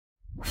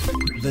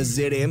The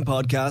ZM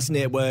Podcast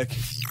Network.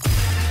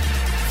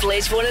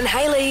 Fletch, Vaughan and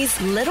Hayley's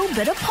Little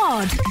Bitta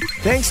Pod.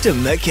 Thanks to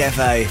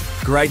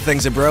McCafe. Great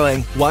things are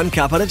brewing, one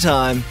cup at a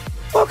time.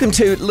 Welcome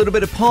to Little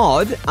Bit of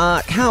Pod.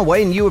 Carl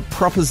Wayne, you were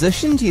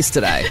propositioned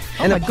yesterday.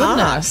 Oh my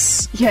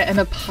goodness. Yeah, in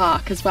a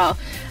park as well.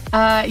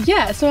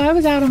 So I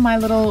was out on my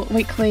little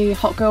weekly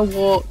hot girl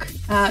walk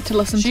to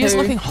listen to... She is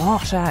looking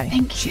hot, eh?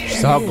 Thank you.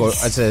 It's a hot girl.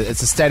 It's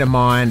a state of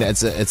mind.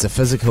 It's a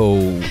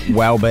physical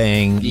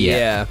well-being.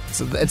 Yeah.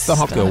 It's the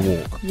hot girl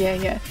walk.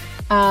 Yeah.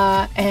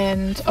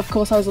 And of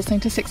course I was listening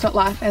to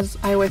Sex.Life as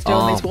I always do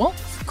on these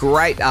walks.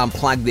 Great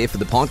plug there for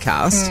the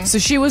podcast. So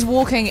she was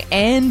walking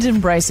and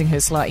embracing her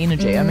slut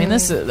energy. I mean,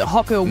 this is the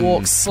hot girl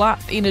walk,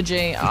 slut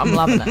energy. I'm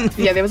loving it.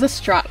 Yeah, there was a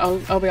strut.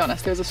 I'll be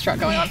honest. There was a strut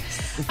going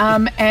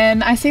on.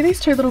 And I see these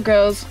two little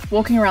girls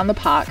walking around the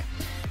park.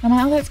 I'm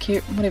like, oh, that's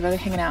cute. Whatever, they're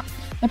hanging out.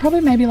 They're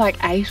probably maybe like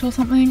 8 or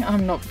something.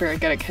 I'm not very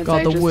good at kids'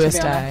 God, ages, the worst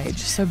to be honest. age.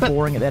 So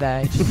boring at that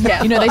age.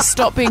 Yeah. You know, they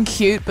stop being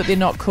cute, but they're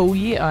not cool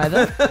yet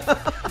either.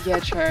 Yeah,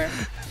 true.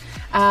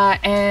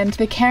 And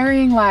they're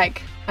carrying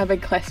like a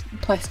big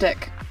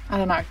plastic, I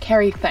don't know,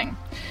 carry thing.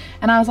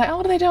 And I was like, oh,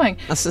 what are they doing?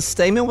 A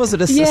sustainer? Was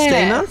it a Yeah,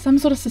 sustainer? some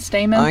sort of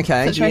sustainer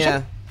situation.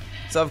 Yeah.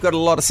 So I've got a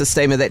lot of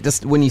sustainer that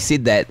just, when you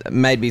said that,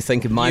 made me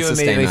think of my You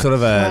sustainer. immediately thought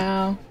of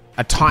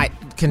a tight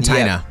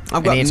container. Yeah.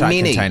 I've got an airtight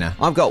many. container.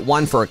 I've got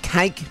one for a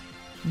cake.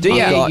 Do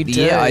you? You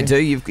do. Yeah, I do.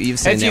 You've seen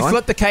If that you one?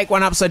 flip the cake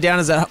one upside down,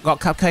 has it got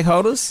cupcake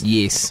holders?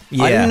 Yes.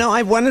 Yeah. I didn't know.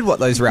 I wondered what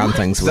those round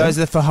things were. Those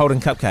are for holding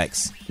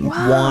cupcakes.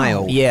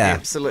 Wild. Yeah.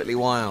 Absolutely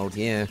wild,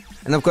 yeah.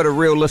 And I've got a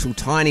real little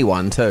tiny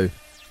one too.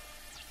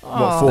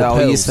 What, for That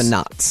I'll use pills? for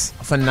nuts.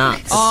 For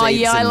nuts. Oh, Seeds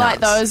yeah, I and like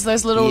nuts.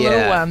 those little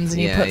ones.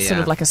 And you put sort yeah.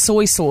 of like a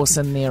soy sauce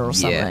in there or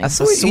something. Yeah.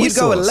 So you'd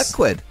go with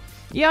liquid.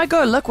 Yeah, I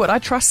go liquid. I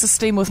trust the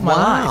steam with my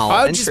life. Wow.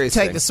 I would just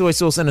Interesting. take the soy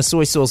sauce in a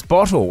soy sauce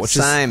bottle, which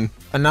Same. is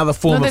another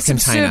form No, of that's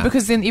container. absurd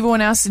because then everyone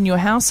else in your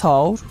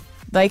household,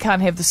 they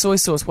can't have the soy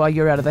sauce while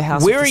you're out of the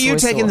house. Where with are the you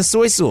soy taking the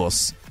sauce. soy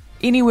sauce?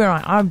 Anywhere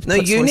I No,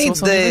 put you soy need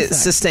sauce on the everything.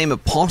 Systema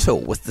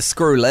pottle with the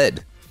screw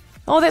lid.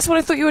 Oh, that's what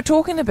I thought you were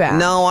talking about.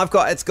 No,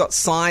 it's got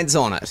sides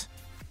on it.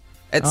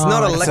 It's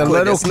not a it's a liquid.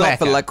 little It's not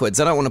for clacker. liquids.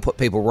 I don't want to put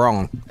people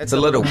wrong. It's a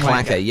little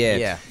clacker, yeah.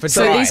 Yeah. For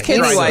So dry. these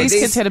kids, Anyway, these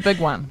these- kids had a big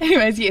one.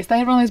 Anyways, yes, they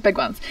had one of those big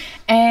ones.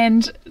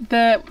 And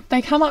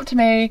they come up to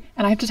me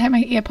and I have to take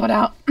my earpod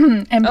out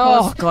and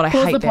pause, Oh, God, I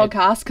pause hate the that.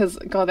 podcast because,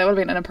 God, that would have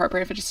been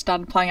inappropriate if it just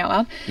started playing out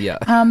loud. Yeah.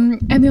 And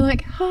they're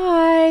like,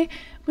 hi,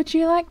 would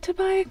you like to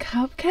buy a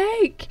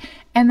cupcake?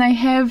 And they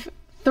have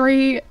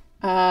 3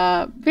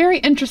 very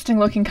interesting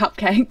looking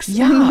cupcakes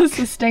in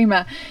the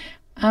steamer.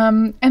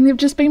 And they've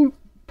just been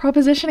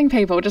propositioning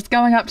people, just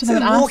going up to them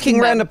and asking walking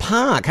them. around a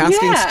park,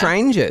 asking Yeah.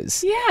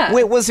 strangers. Yeah.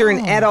 Wait, was there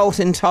an adult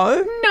in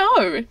tow?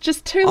 No,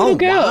 just 2 little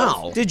girls.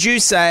 Wow. Did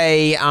you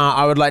say,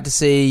 I would like to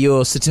see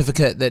your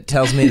certificate that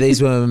tells me these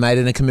were made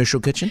in a commercial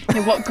kitchen?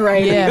 Yeah, what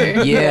grade are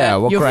Yeah. you? Yeah,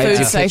 what Your grade is food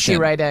your safety kitchen?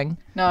 rating.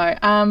 No,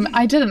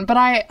 I didn't, but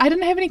I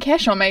didn't have any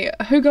cash on me.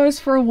 Who goes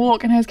for a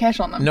walk and has cash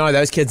on them? No,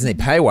 those kids need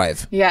pay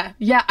wave. Yeah,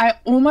 I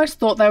almost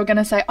thought they were going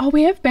to say, oh,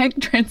 we have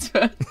bank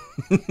transfer.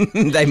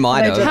 They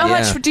might They have. do. How yeah.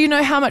 much? Do you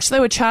know how much they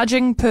were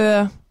charging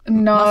per?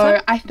 No,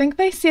 Nothing? I think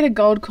they said a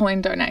gold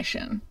coin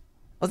donation.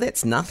 Oh,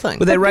 that's nothing.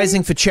 Were they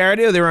raising for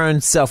charity or their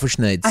own selfish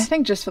needs? I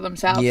think just for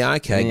themselves. Yeah,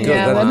 okay, good.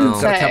 Yeah, got, they didn't got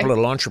a say. couple of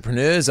little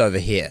entrepreneurs over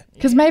here.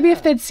 Because maybe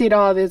if they'd said,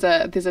 oh, there's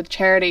a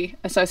charity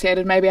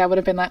associated, maybe I would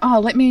have been like, oh,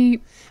 let me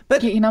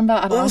get your number.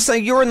 I don't know. Also,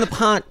 you're in the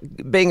park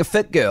being a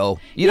fit girl.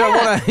 You don't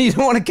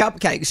want a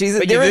cupcake.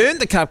 But you've earned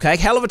the cupcake.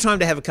 Hell of a time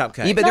to have a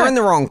cupcake. Yeah, but they're in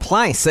the wrong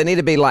place. They need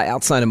to be like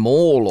outside a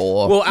mall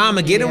or. Well,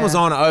 Armageddon was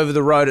on over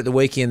the road at the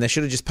weekend. They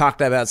should have just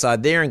parked up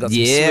outside there and got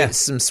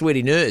some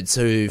sweaty nerds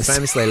who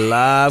famously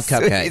love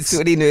cupcakes.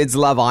 Sweaty nerds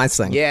love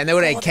icing. Yeah, and they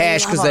would have had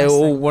cash because they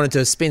all wanted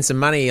to spend some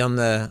money on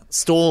the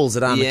stalls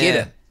at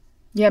Armageddon.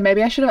 Yeah,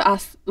 maybe I should have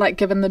asked, like,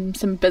 given them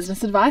some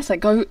business advice. Like,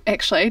 go,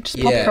 actually, just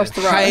pop across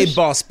the road. Hey,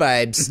 boss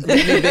babes,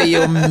 let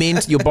me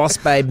be your boss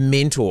babe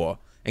mentor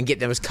and get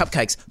those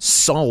cupcakes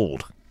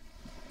sold.